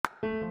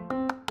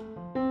Now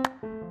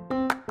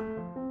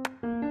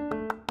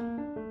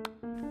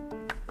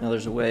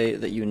there's a way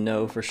that you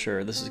know for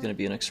sure this is going to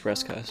be an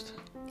expresscast.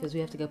 Because we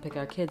have to go pick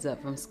our kids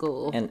up from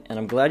school. And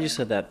I'm glad you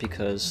said that,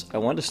 because I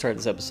wanted to start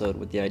this episode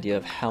with the idea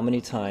of how many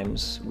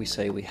times we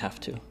say we have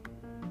to.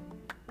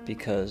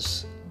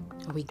 Because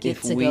we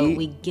get to go.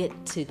 We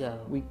get to go.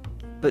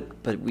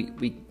 But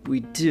we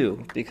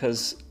do,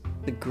 because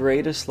the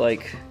greatest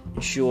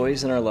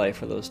joys in our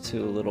life are those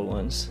two little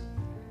ones.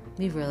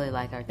 We really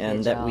like our kids,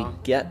 and that y'all. we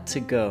get to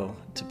go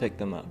to pick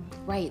them up.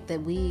 Right,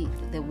 that we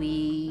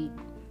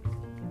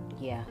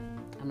yeah.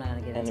 I'm not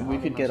gonna get into And we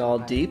could get all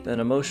part. deep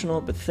and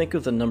emotional, but think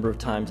of the number of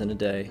times in a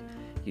day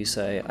you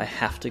say, I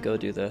have to go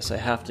do this, I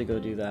have to go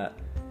do that.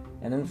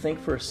 And then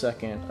think for a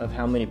second of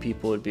how many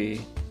people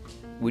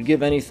would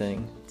give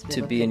anything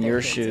to be in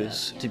your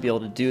shoes, to be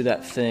able to do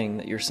that thing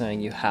that you're saying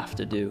you have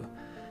to do.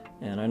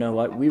 And I know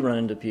we run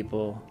into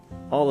people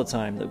all the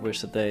time that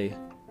wish that they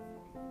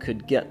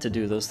could get to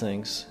do those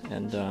things,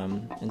 and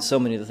so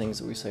many of the things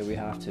that we say we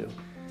have to.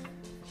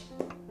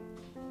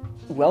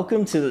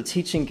 Welcome to the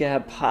Teaching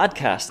Gab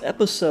podcast,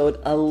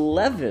 episode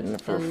 11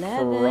 for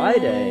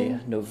Friday,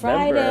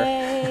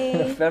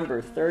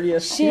 November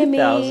 30th, Shimmy.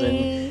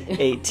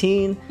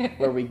 2018,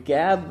 where we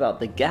gab about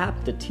the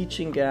gap, the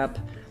teaching gap.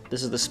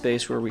 This is the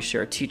space where we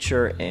share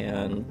teacher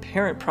and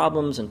parent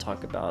problems and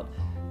talk about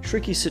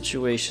tricky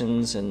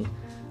situations and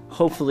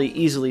hopefully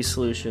easily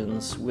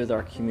solutions with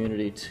our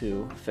community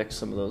to fix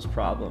some of those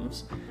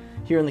problems.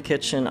 Here in the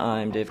kitchen,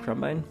 I'm Dave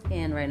Crumbine.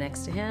 And right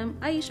next to him,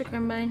 Aisha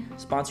Crumbine.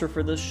 Sponsor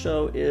for this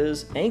show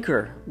is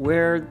Anchor,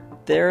 where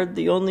they're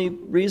the only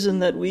reason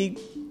that we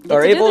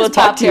are able to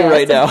talk to you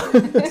right now.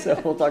 So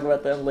we'll talk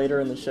about them later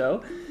in the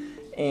show.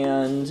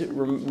 And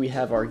we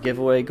have our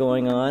giveaway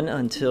going on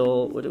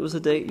until, what was the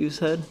date you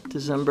said?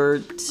 December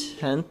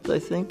 10th, I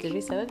think? Did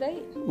we set a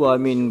date? Well, I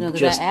mean, no,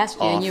 because just I asked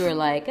you off. And you were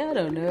like, I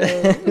don't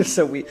know.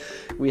 So we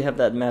have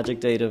that magic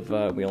date of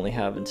we only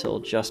have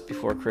until just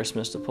before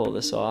Christmas to pull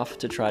this off,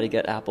 to try to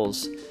get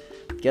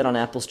on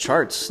Apple's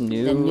charts. The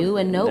new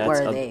and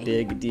noteworthy. That's a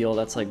big deal.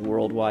 That's like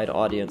worldwide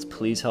audience.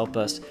 Please help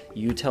us.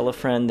 You tell a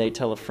friend, they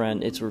tell a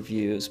friend. It's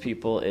reviews,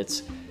 people.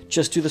 It's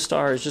just do the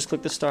stars, just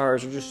click the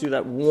stars, or just do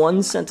that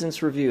one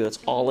sentence review. That's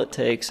all it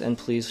takes. And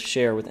please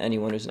share with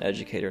anyone who's an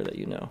educator that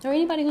you know. Or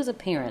anybody who's a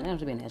parent. They don't have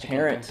to be an educator.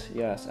 Parent,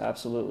 yes,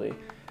 absolutely.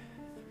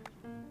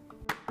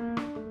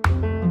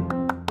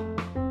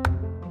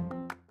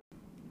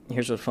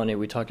 Here's what's funny.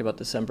 We talked about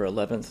December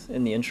 11th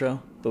in the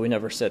intro, but we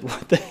never said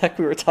what the heck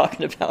we were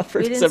talking about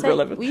for December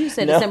 11th. You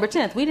said no. December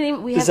 10th. We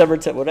didn't even... December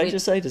 10th. What did I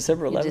just say?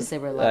 December 11th?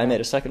 December 11th. I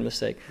made a second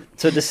mistake.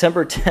 So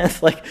December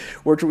 10th, what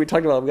were we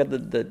talking about? We got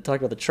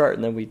talked about the chart,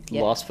 and then we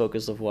lost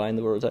focus of why in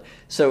the world.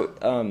 So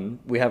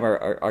we have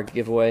our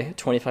giveaway,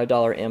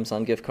 $25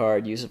 Amazon gift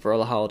card. Use it for all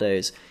the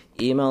holidays.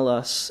 Email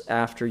us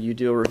after you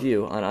do a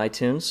review on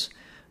iTunes.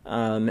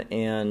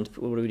 And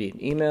what do we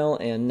need? Email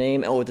and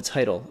name. Oh, with the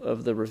title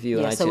of the review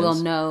on iTunes. So we'll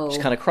know.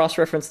 Just kind of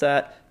cross-reference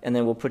that, and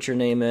then we'll put your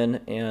name in.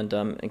 And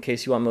in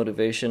case you want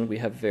motivation, we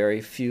have very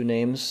few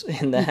names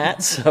in the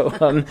hat.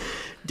 So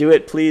do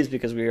it, please,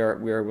 because we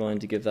are willing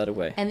to give that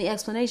away. And the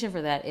explanation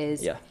for that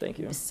is... Yeah, thank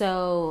you.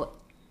 So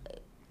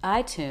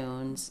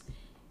iTunes,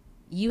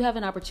 you have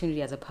an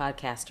opportunity as a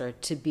podcaster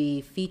to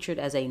be featured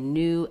as a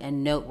new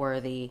and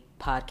noteworthy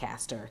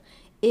podcaster.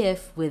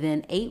 If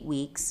within 8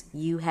 weeks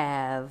you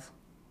have...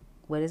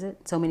 What is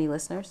it? So many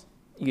listeners?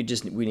 We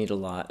need a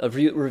lot of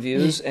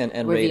reviews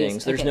and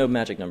ratings. There's no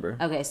magic number.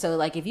 Okay, so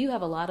if you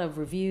have a lot of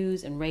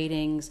reviews and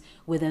ratings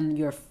within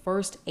your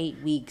first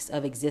 8 weeks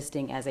of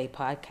existing as a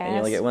podcast, and you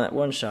only get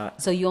one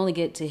shot. So you only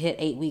get to hit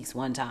 8 weeks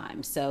one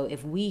time. So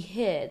if we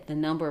hit the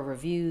number of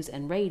reviews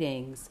and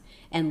ratings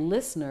and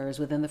listeners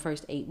within the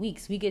first 8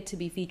 weeks, we get to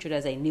be featured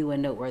as a new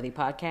and noteworthy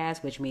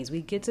podcast, which means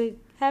we get to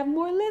have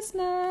more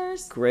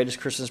listeners.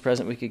 Greatest Christmas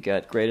present we could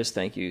get. Greatest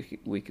thank you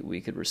we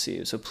could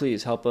receive. So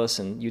please help us,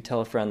 and you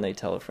tell a friend, they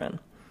tell a friend.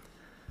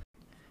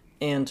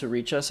 And to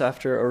reach us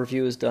after a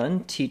review is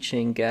done,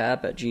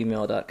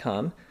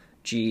 teachinggab@gmail.com,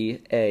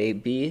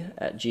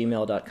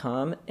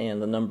 gab@gmail.com,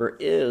 and the number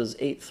is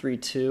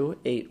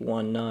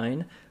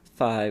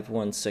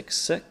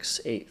 832-819-5166,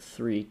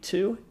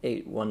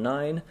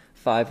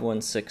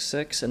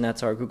 832-819-5166, and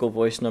that's our Google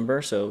Voice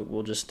number, so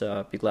we'll just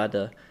be glad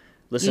to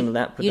listen to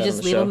that, put that on the show. You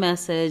just leave a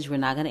message. We're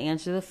not going to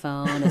answer the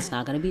phone. It's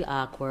not going to be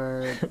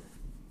awkward.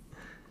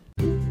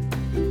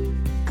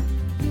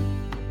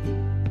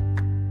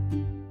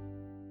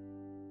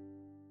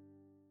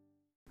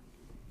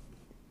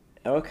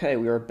 Okay,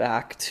 we are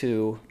back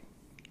to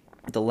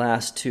the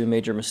last two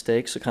major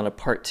mistakes, so kind of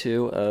part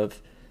two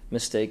of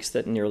mistakes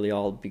that nearly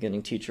all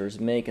beginning teachers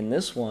make. And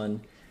this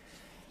one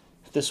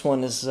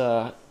is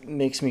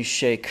makes me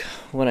shake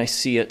when I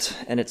see it,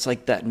 and it's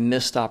like that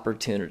missed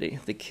opportunity.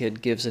 The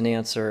kid gives an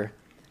answer,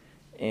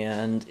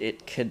 and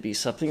it could be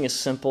something as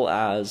simple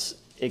as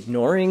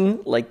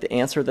ignoring the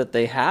answer that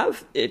they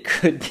have. It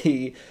could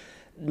be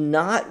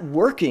not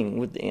working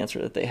with the answer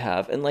that they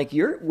have, and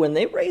when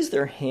they raise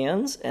their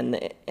hands and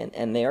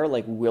they are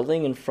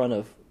willing in front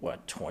of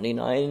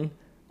 29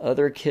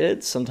 other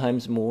kids,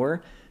 sometimes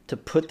more, to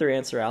put their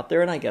answer out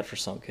there. And I get for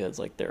some kids,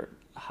 like they're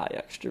high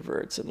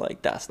extroverts and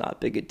like that's not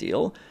big a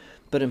deal.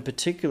 But in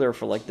particular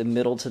for like the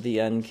middle to the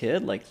end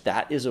kid, like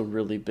that is a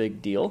really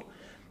big deal.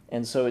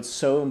 And so it's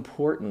so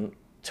important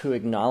to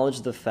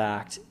acknowledge the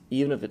fact,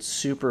 even if it's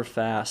super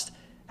fast,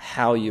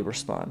 how you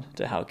respond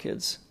to how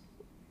kids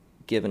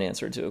give an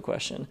answer to a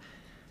question.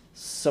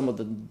 Some of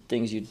the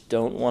things you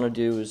don't want to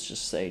do is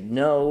just say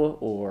no,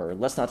 or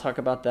let's not talk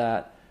about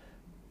that.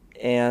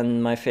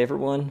 And my favorite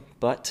one,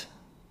 but,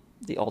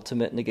 the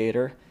ultimate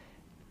negator.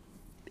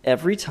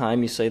 Every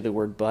time you say the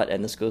word but,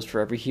 and this goes for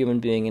every human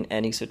being in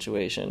any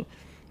situation,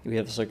 we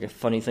have this like a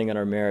funny thing in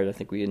our marriage, I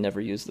think we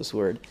never use this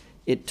word,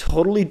 it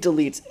totally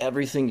deletes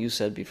everything you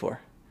said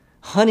before.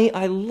 Honey,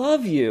 I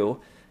love you,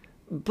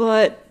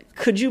 but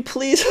could you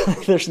please,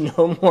 there's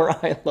no more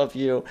I love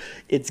you,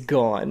 it's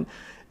gone.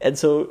 And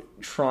so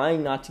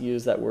trying not to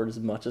use that word as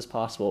much as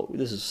possible,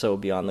 this is so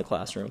beyond the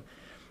classroom.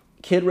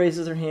 Kid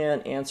raises their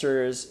hand,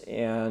 answers,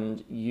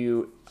 and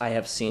I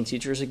have seen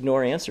teachers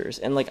ignore answers.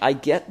 And like, I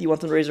get you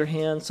want them to raise their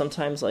hand,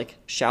 sometimes like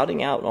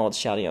shouting out,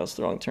 shouting out is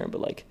the wrong term,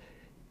 but like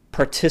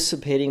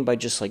participating by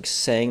just like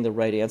saying the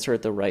right answer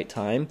at the right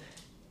time.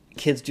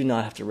 Kids do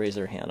not have to raise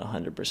their hand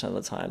 100% of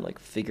the time. Like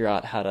figure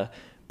out how to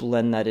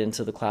blend that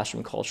into the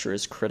classroom culture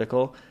is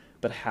critical,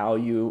 but how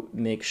you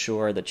make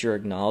sure that you're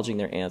acknowledging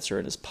their answer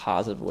in as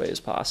positive a way as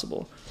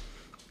possible.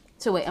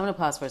 So wait, I'm going to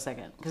pause for a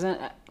second because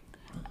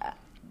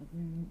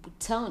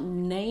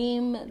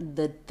name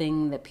the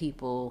thing that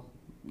people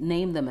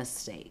name the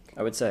mistake.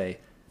 I would say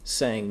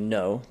saying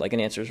no, like an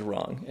answer is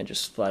wrong, and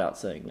just flat out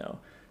saying no.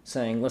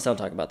 Saying let's not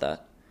talk about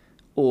that,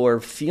 or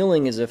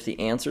feeling as if the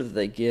answer that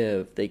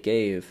they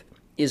gave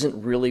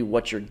isn't really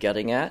what you're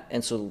getting at,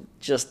 and so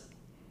just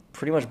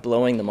pretty much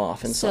blowing them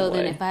off in some way. So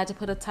then if I had to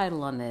put a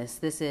title on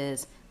this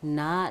is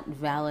not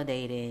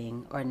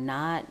validating or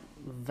not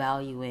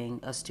valuing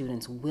a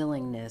student's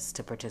willingness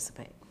to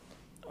participate.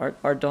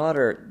 Our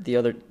daughter,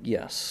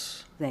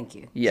 yes. Thank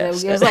you.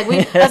 Yes. So it was like we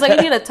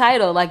need a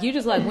title. Like you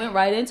just like went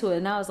right into it,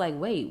 and I was like,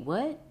 wait,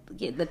 what?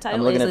 Yeah, the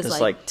title. I'm looking is at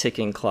this like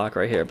ticking clock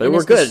right here, but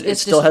we're good. It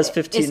still has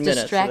 15 minutes.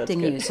 It's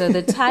distracting you. So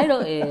the title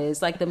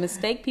is like the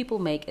mistake people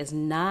make is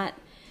not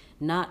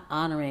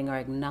honoring or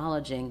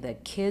acknowledging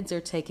that kids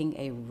are taking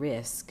a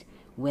risk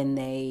when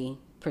they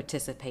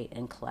participate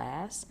in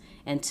class,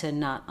 and to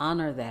not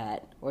honor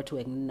that or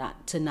to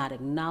not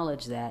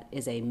acknowledge that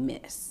is a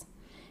miss.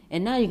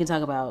 And now you can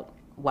talk about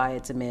why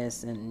it's a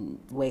miss and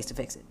ways to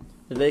fix it.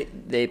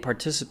 They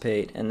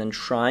participate and then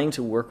trying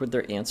to work with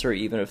their answer,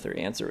 even if their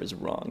answer is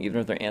wrong, even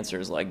if their answer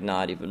is like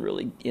not even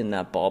really in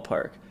that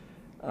ballpark.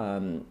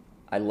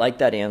 I like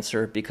that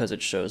answer because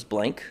it shows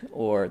blank,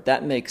 or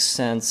that makes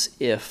sense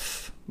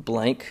if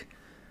blank.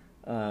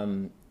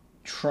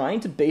 Trying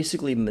to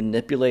basically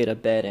manipulate a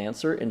bad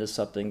answer into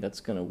something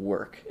that's going to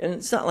work. And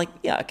it's not like,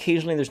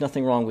 occasionally there's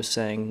nothing wrong with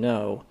saying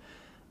no,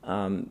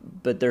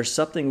 but there's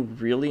something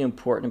really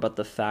important about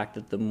the fact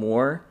that the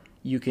more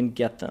you can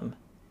get them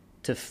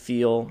to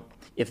feel,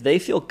 if they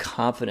feel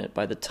confident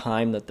by the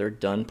time that they're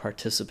done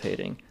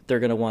participating, they're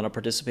going to want to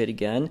participate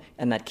again,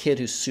 and that kid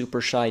who's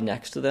super shy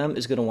next to them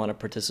is going to want to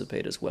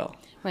participate as well.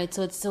 Right,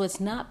 so it's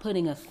not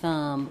putting a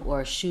thumb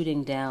or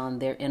shooting down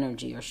their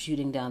energy or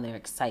shooting down their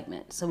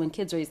excitement. So when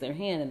kids raise their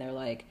hand and they're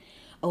like,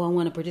 oh, I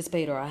want to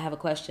participate, or I have a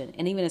question,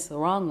 and even if it's the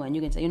wrong one,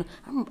 you can say,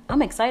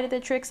 I'm excited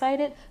that you're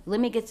excited. Let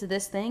me get to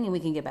this thing and we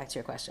can get back to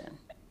your question.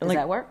 Does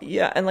that work?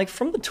 Yeah, and like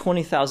from the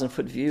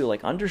 20,000-foot view,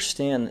 like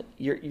understand that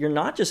you're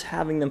not just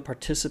having them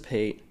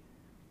participate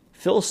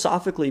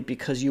philosophically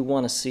because you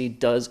want to see,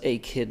 does a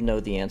kid know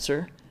the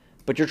answer?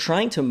 But you're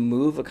trying to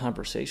move a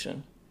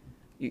conversation.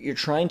 You're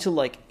trying to,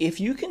 like,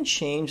 if you can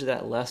change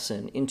that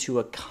lesson into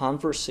a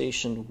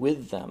conversation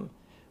with them,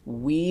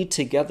 we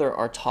together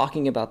are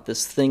talking about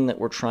this thing that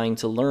we're trying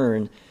to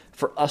learn,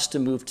 for us to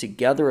move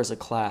together as a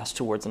class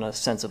towards a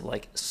sense of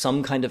like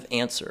some kind of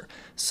answer,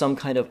 some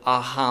kind of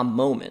aha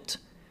moment.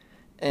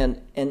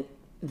 And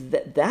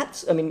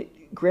that's, I mean,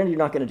 granted, you're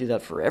not going to do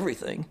that for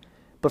everything,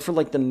 but for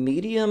like the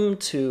medium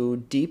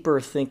to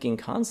deeper thinking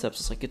concepts,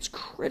 it's like it's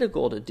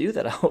critical to do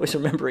that. I always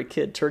remember a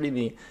kid turning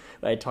me,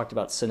 I had talked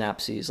about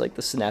synapses, like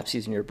the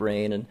synapses in your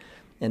brain,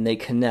 and they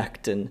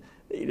connect. And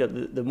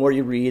the more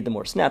you read, the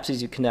more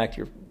synapses you connect.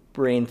 Your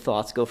brain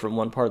thoughts go from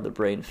one part of the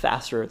brain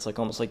faster. It's like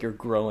almost like you're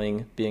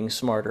growing, being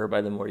smarter by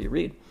the more you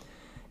read.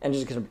 And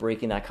just kind of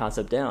breaking that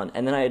concept down.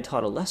 And then I had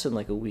taught a lesson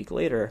like a week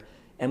later,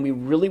 and we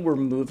really were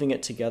moving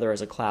it together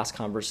as a class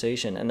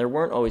conversation. And there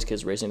weren't always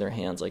kids raising their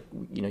hands. Like,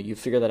 you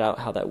figure that out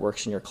how that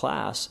works in your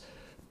class.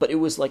 But it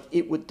was like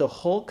the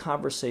whole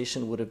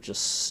conversation would have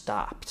just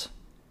stopped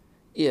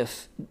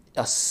if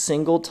a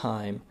single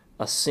time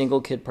a single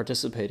kid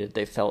participated,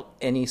 they felt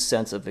any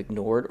sense of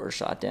ignored or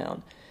shot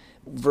down.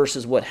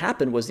 Versus what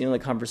happened was the only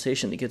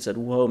conversation, the kid said,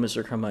 "Whoa,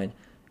 Mr. Carmine,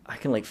 I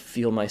can like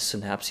feel my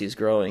synapses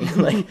growing."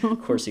 Like,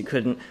 of course he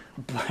couldn't,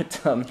 but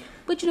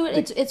you know what?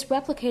 It's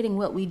replicating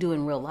what we do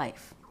in real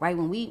life, right?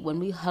 When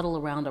we huddle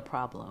around a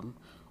problem,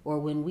 or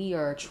when we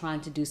are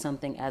trying to do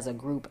something as a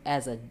group,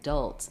 as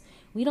adults,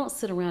 we don't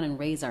sit around and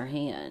raise our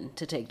hand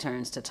to take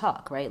turns to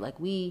talk, right? Like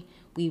we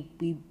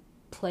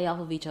play off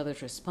of each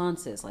other's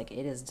responses. Like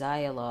it is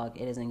dialogue,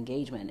 it is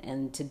engagement,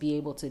 and to be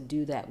able to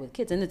do that with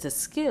kids, and it's a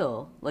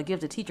skill. Like you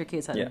have to teach your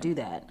kids how to do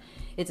that.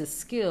 It's a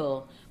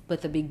skill,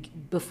 but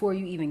before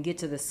you even get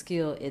to the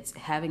skill, it's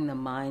having the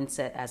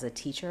mindset as a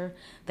teacher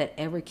that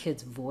every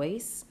kid's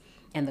voice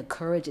and the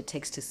courage it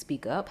takes to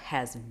speak up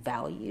has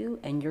value,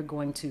 and you're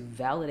going to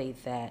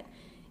validate that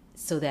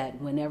so that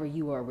whenever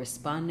you are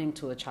responding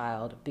to a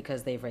child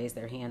because they've raised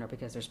their hand or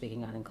because they're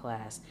speaking out in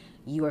class,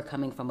 you are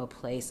coming from a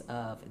place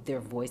of their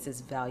voice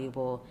is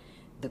valuable,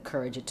 the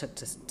courage it took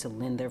to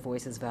lend their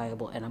voice is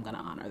valuable, and I'm going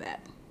to honor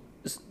that.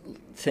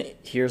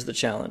 Here's the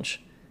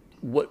challenge.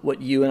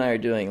 What you and I are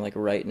doing like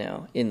right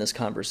now in this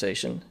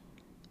conversation,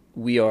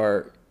 we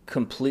are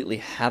completely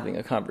having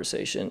a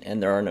conversation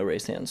and there are no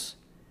raised hands.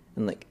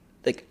 And like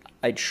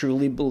I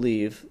truly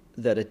believe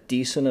that a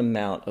decent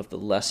amount of the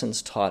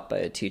lessons taught by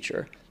a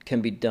teacher can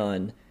be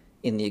done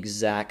in the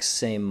exact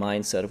same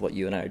mindset of what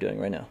you and I are doing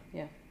right now.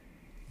 Yeah.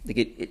 Like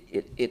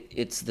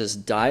it's this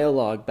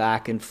dialogue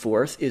back and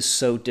forth is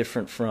so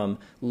different from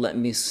let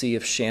me see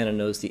if Shannon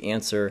knows the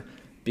answer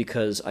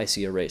because I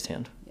see a raised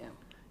hand. Yeah.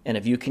 And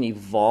if you can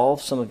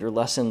evolve some of your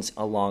lessons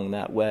along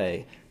that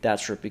way,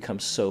 that's where it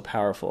becomes so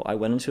powerful. I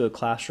went into a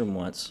classroom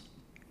once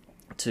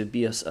to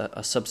be a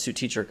substitute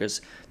teacher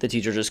because the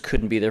teacher just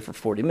couldn't be there for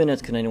 40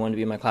 minutes. Couldn't anyone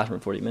be in my classroom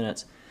for 40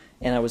 minutes?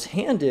 And I was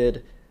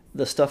handed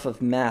the stuff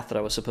of math that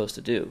I was supposed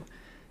to do.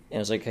 And it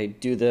was like, hey,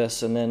 do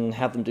this, and then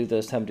have them do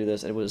this, have them do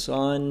this. And it was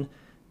on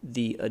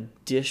the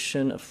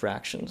addition of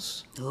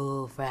fractions.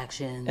 Oh,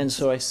 fractions. And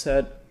so I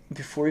said,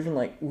 before even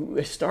like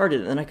I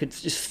started, and I could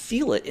just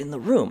feel it in the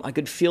room. I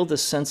could feel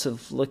this sense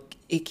of like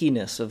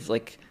ickiness of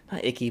like,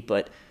 not icky,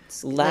 but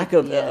lack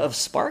of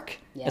spark.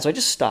 Yeah. And so I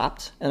just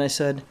stopped, and I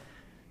said,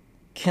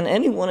 can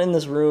anyone in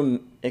this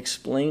room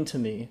explain to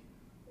me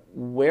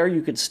where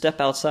you could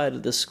step outside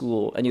of this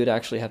school and you would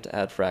actually have to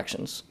add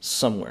fractions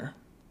somewhere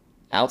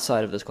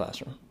outside of this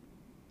classroom?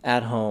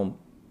 At home,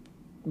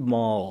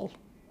 mall,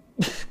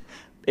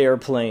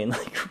 airplane,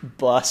 like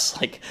bus,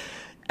 like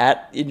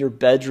in your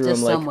bedroom,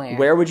 just like somewhere.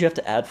 Where would you have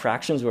to add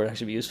fractions where it would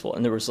actually be useful?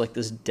 And there was like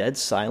this dead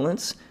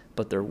silence,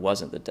 but there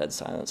wasn't the dead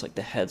silence. Like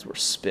the heads were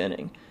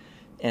spinning.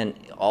 And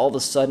all of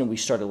a sudden we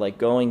started like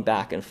going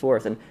back and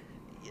forth. And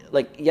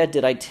like, yeah,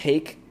 did I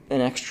take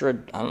an extra,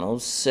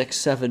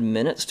 6-7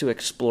 minutes to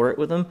explore it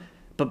with them?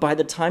 But by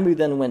the time we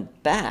then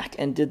went back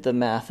and did the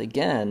math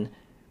again,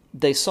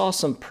 they saw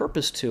some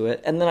purpose to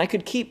it. And then I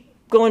could keep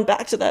going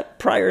back to that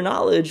prior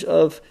knowledge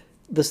of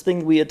this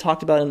thing we had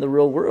talked about in the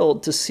real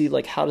world to see,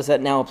 like, how does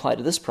that now apply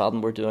to this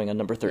problem we're doing on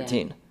number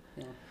 13?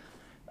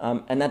 Yeah.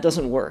 And that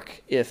doesn't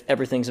work if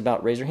everything's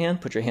about raise your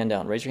hand, put your hand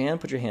down, raise your hand,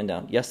 put your hand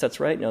down. Yes, that's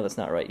right. No, that's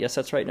not right. Yes,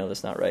 that's right. No,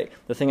 that's not right.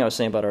 The thing I was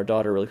saying about our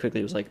daughter really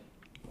quickly was like,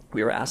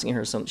 we were asking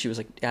her she was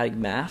like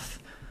adding math.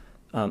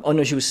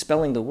 She was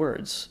spelling the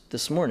words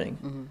this morning.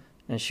 Mm-hmm.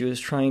 And she was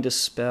trying to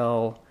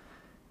spell,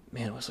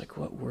 it was like,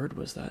 what word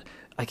was that?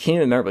 I can't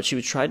even remember, but she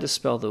was trying to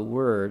spell the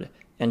word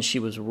and she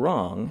was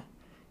wrong.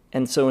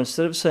 And so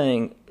instead of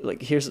saying,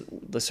 like, here's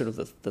the sort of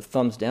the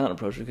thumbs down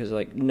approach, because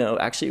like, no,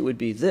 actually it would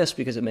be this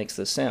because it makes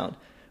this sound.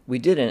 We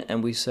didn't,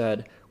 and we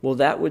said, well,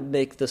 that would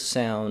make the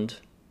sound,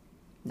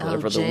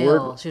 whatever the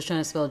word. She was trying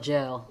to spell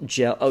gel.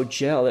 Gel. Oh,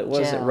 gel. It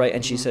was it right.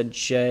 And she said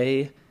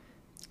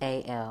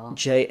J-A-L.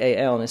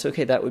 J-A-L. And it's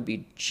okay, that would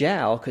be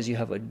jowl because you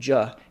have a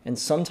j. And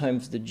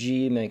sometimes the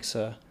G makes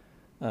a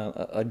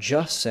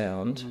j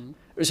sound.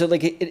 Mm-hmm. So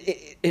like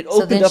it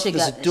opened up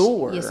this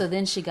door. So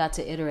then she got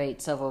to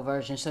iterate several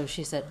versions. So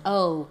she said,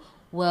 oh,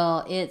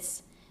 well,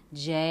 it's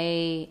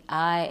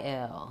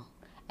J-I-L.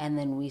 And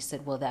then we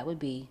said, well, that would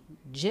be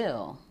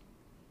Jill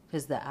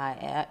because the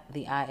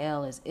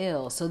I-L is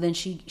ill. So then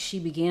she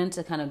began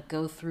to kind of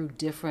go through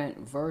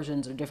different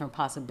versions or different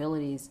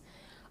possibilities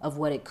of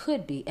what it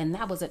could be. And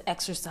that was an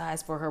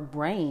exercise for her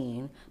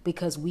brain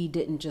because we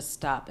didn't just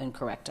stop and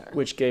correct her.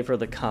 Which gave her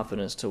the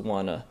confidence to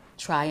want to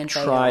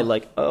try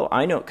like, oh,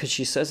 I know, because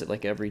she says it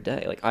like every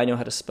day. Like, I know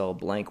how to spell a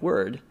blank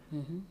word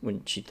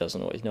when she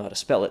doesn't always know how to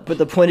spell it. But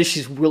the point is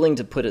she's willing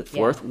to put it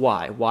forth. Yeah.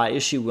 Why? Why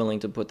is she willing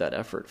to put that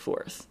effort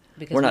forth?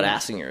 Because we're not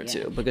asking her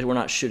to, because we're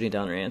not shooting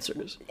down her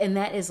answers. And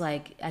that is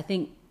like, I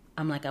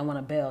want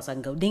a bell so I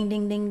can go ding,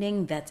 ding, ding,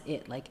 ding. That's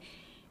it. Like,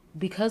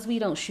 because we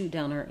don't shoot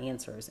down her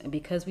answers and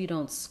because we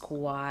don't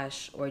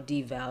squash or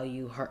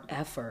devalue her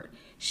effort,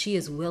 she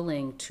is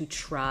willing to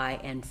try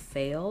and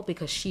fail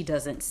because she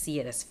doesn't see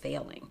it as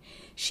failing.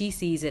 She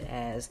sees it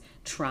as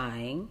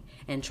trying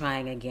and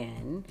trying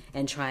again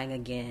and trying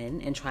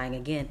again and trying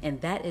again.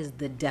 And that is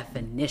the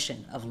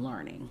definition of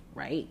learning,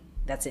 right?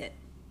 That's it.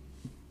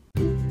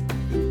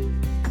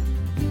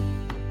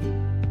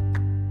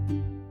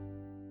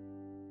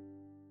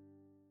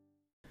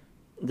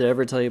 Did I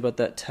ever tell you about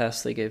that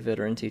test they gave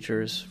veteran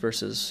teachers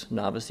versus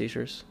novice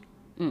teachers?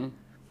 Mm.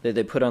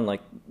 They put on,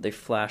 like, they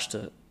flashed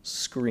a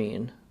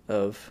screen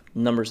of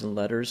numbers and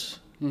letters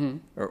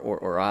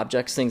or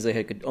objects, things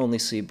they could only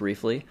see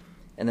briefly,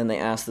 and then they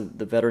asked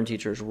the veteran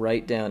teachers,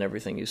 write down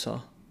everything you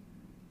saw.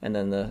 And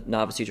then the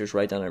novice teachers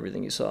write down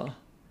everything you saw.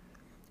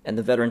 And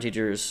the veteran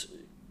teachers,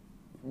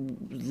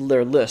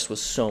 their list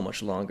was so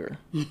much longer.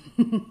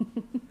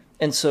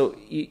 And so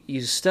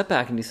you step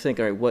back and you think,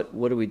 all right,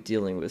 what are we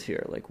dealing with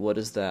here? Like, what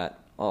is that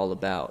all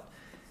about?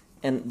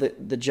 And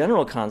the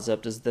general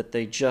concept is that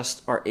they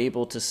just are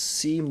able to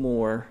see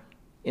more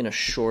in a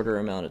shorter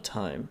amount of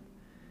time.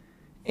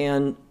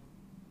 And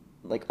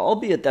like,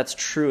 albeit that's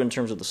true in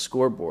terms of the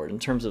scoreboard, in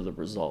terms of the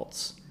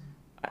results,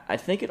 I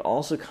think it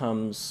also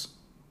comes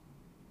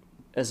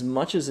as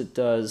much as it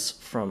does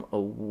from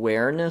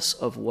awareness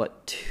of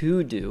what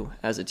to do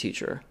as a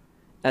teacher,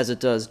 as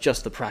it does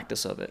just the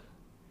practice of it.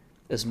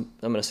 I'm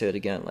going to say that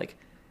again, like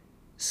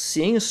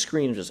seeing a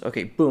screen, just,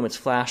 okay, boom, it's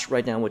flashed,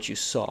 write down what you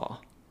saw.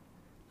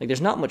 Like,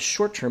 there's not much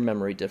short-term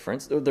memory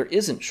difference. There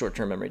isn't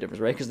short-term memory difference,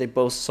 right? Because they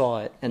both saw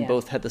it and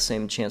both had the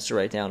same chance to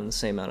write down in the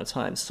same amount of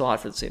time, saw it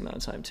for the same amount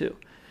of time too.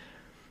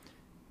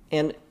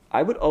 And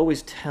I would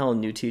always tell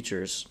new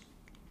teachers,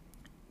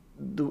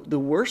 the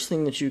worst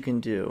thing that you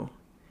can do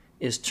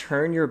is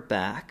turn your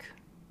back,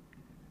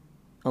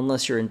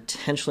 unless you're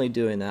intentionally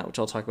doing that, which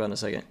I'll talk about in a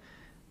second.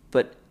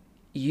 But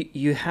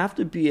you have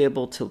to be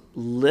able to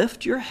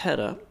lift your head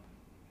up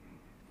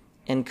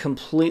and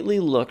completely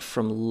look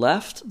from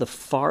the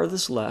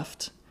farthest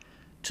left,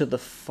 to the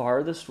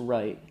farthest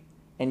right.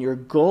 And your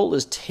goal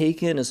is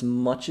take in as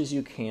much as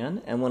you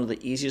can. And one of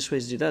the easiest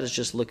ways to do that is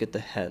just look at the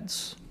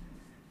heads.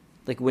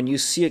 Like, when you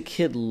see a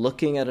kid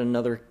looking at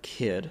another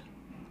kid,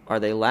 are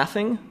they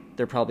laughing?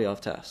 They're probably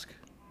off task.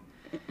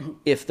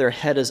 If their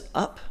head is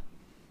up,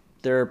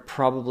 they're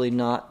probably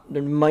not.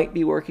 They might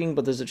be working,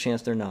 but there's a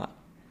chance they're not.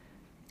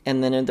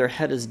 And then if their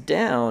head is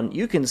down,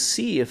 you can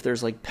see if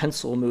there's like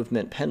pencil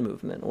movement, pen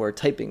movement, or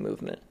typing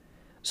movement.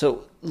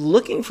 So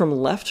looking from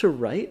left to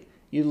right,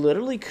 you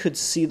literally could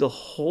see the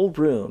whole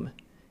room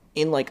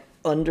in like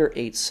under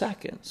 8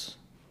 seconds.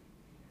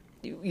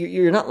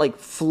 You're not like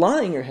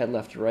flying your head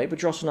left to right,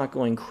 but you're also not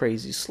going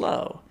crazy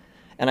slow.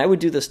 And I would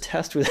do this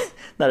test with,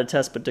 not a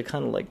test, but to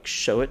kind of like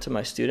show it to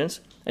my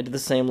students. I did the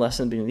same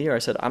lesson at the beginning of the year. I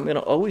said, I'm going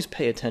to always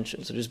pay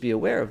attention, so just be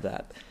aware of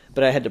that.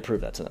 But I had to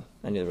prove that to them.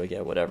 I knew they were like,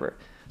 yeah, whatever.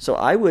 So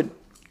I would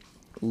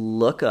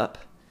look up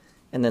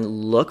and then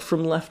look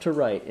from left to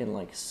right in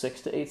like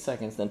 6 to 8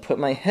 seconds, then put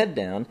my head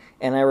down,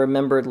 and I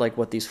remembered like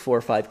what these 4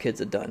 or 5 kids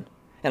had done.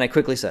 And I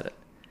quickly said it.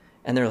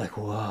 And they're like,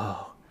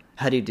 whoa,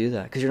 how do you do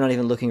that? Because you're not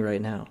even looking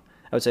right now.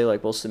 I would say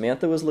like, well,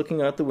 Samantha was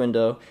looking out the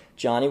window,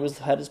 Johnny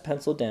had his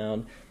pencil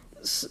down,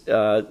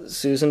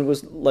 Susan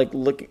was like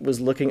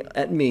looking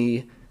at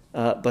me,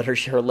 but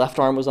her left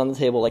arm was on the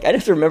table. Like, I didn't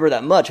have to remember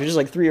that much. It was just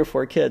like 3 or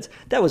 4 kids.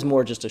 That was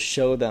more just to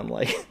show them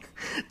like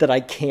that I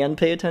can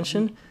pay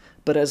attention.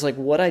 But as like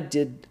what I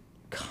did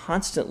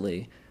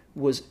constantly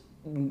was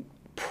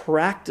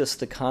practice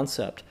the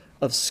concept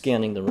of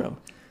scanning the room.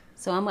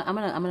 So I'm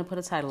gonna put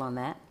a title on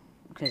that,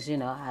 because you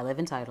know I live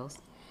in titles.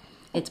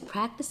 It's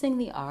practicing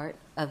the art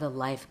of a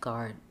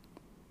lifeguard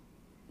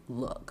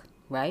look,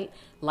 right?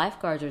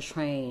 Lifeguards are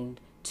trained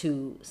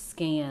to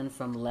scan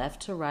from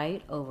left to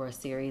right over a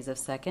series of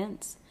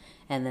seconds,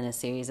 and then a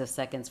series of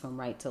seconds from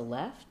right to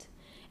left.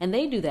 And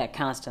they do that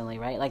constantly,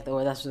 right? Like,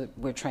 or that's what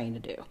we're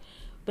trained to do.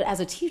 But as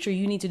a teacher,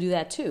 you need to do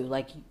that too.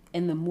 Like,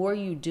 and the more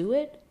you do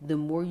it, the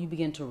more you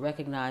begin to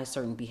recognize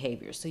certain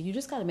behaviors. So you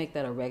just got to make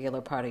that a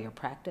regular part of your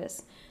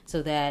practice,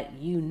 so that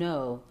you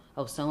know,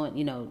 oh, someone,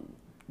 you know,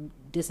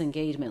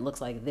 disengagement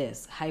looks like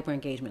this, hyper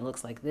engagement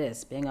looks like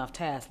this, being off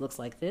task looks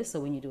like this. So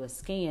when you do a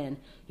scan,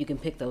 you can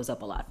pick those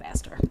up a lot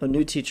faster. So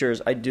new teachers,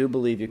 I do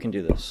believe you can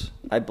do this.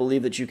 I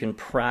believe that you can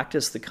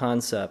practice the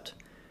concept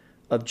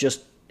of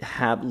just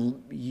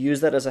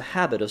use that as a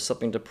habit of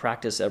something to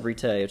practice every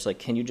day. It's like,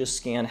 can you just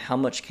scan? How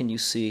much can you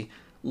see?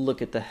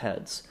 Look at the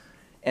heads.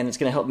 And it's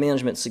going to help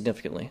management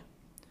significantly.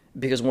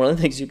 Because one of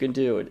the things you can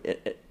do,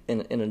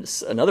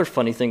 another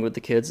funny thing with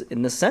the kids,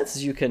 in the sense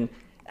is you can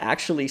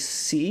actually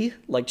see,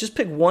 like, just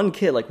pick one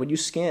kid, like when you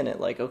scan it,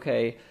 like,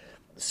 okay,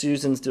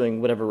 Susan's doing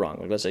whatever wrong.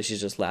 Like, let's say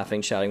she's just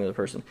laughing, shouting with a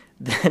person.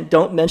 Then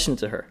don't mention it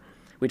to her.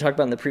 We talked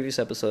about in the previous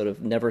episode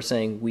of never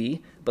saying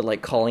we, but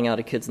like calling out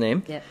a kid's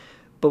name. Yep.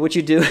 But what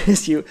you do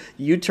is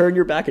you turn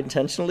your back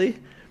intentionally,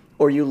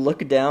 or you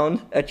look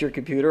down at your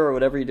computer or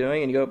whatever you're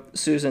doing, and you go,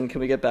 Susan,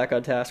 can we get back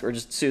on task? Or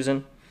just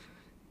Susan.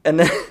 And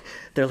then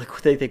they're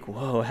like, they think,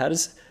 whoa, how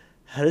does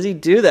he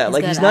do that?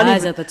 He's not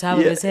eyes even at the top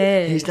of his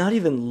head. He's not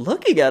even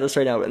looking at us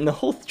right now. And the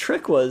whole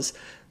trick was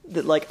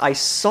that, like, I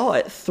saw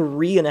it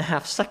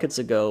 3.5 seconds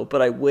ago,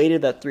 but I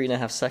waited that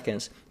 3.5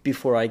 seconds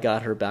before I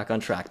got her back on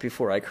track,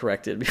 before I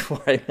corrected,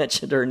 before I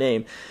mentioned her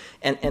name.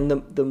 And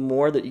the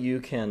more that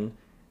you can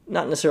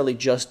not necessarily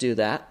just do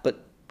that,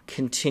 but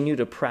continue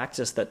to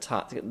practice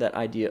that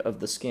idea of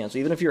the scan. So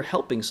even if you're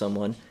helping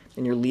someone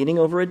and you're leaning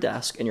over a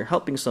desk and you're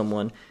helping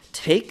someone,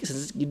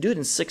 you do it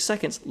in 6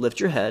 seconds,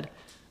 lift your head,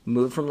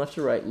 move from left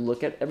to right,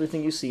 look at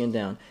everything you see and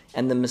down.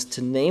 And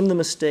to name the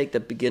mistake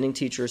that beginning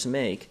teachers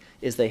make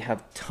is they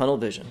have tunnel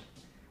vision.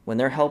 When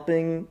they're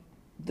helping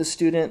the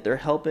student, they're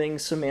helping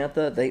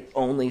Samantha, they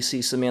only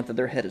see Samantha.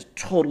 Their head is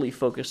totally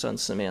focused on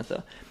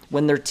Samantha.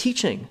 When they're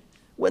teaching,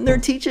 when they're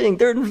teaching.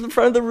 They're in the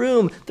front of the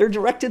room. They're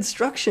direct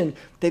instruction.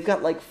 They've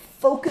got like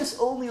focus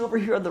only over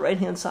here on the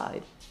right-hand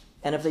side.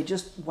 And if they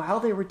just, while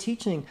they were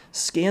teaching,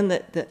 scan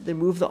that they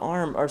move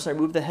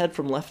move the head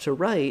from left to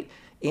right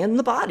and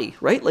the body,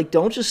 right? Like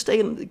don't just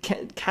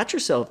catch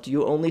yourself. Do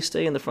you only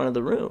stay in the front of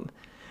the room?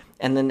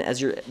 And then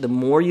the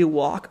more you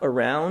walk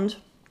around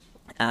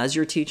as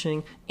you're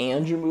teaching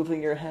and you're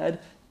moving your head,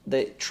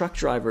 the truck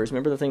drivers,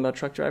 remember the thing about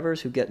truck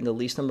drivers who get in the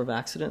least number of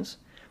accidents?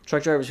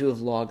 Truck drivers who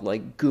have logged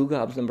like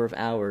Gugob's number of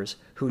hours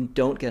who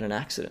don't get in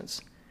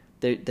accidents.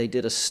 They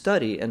did a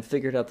study and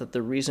figured out that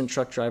the reason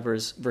truck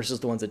drivers versus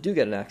the ones that do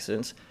get in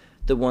accidents,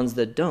 the ones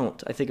that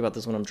don't, I think about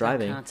this when I'm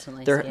driving,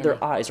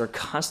 their eyes are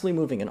constantly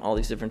moving in all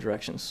these different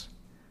directions.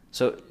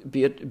 So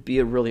be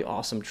a really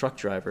awesome truck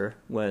driver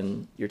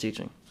when you're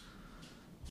teaching.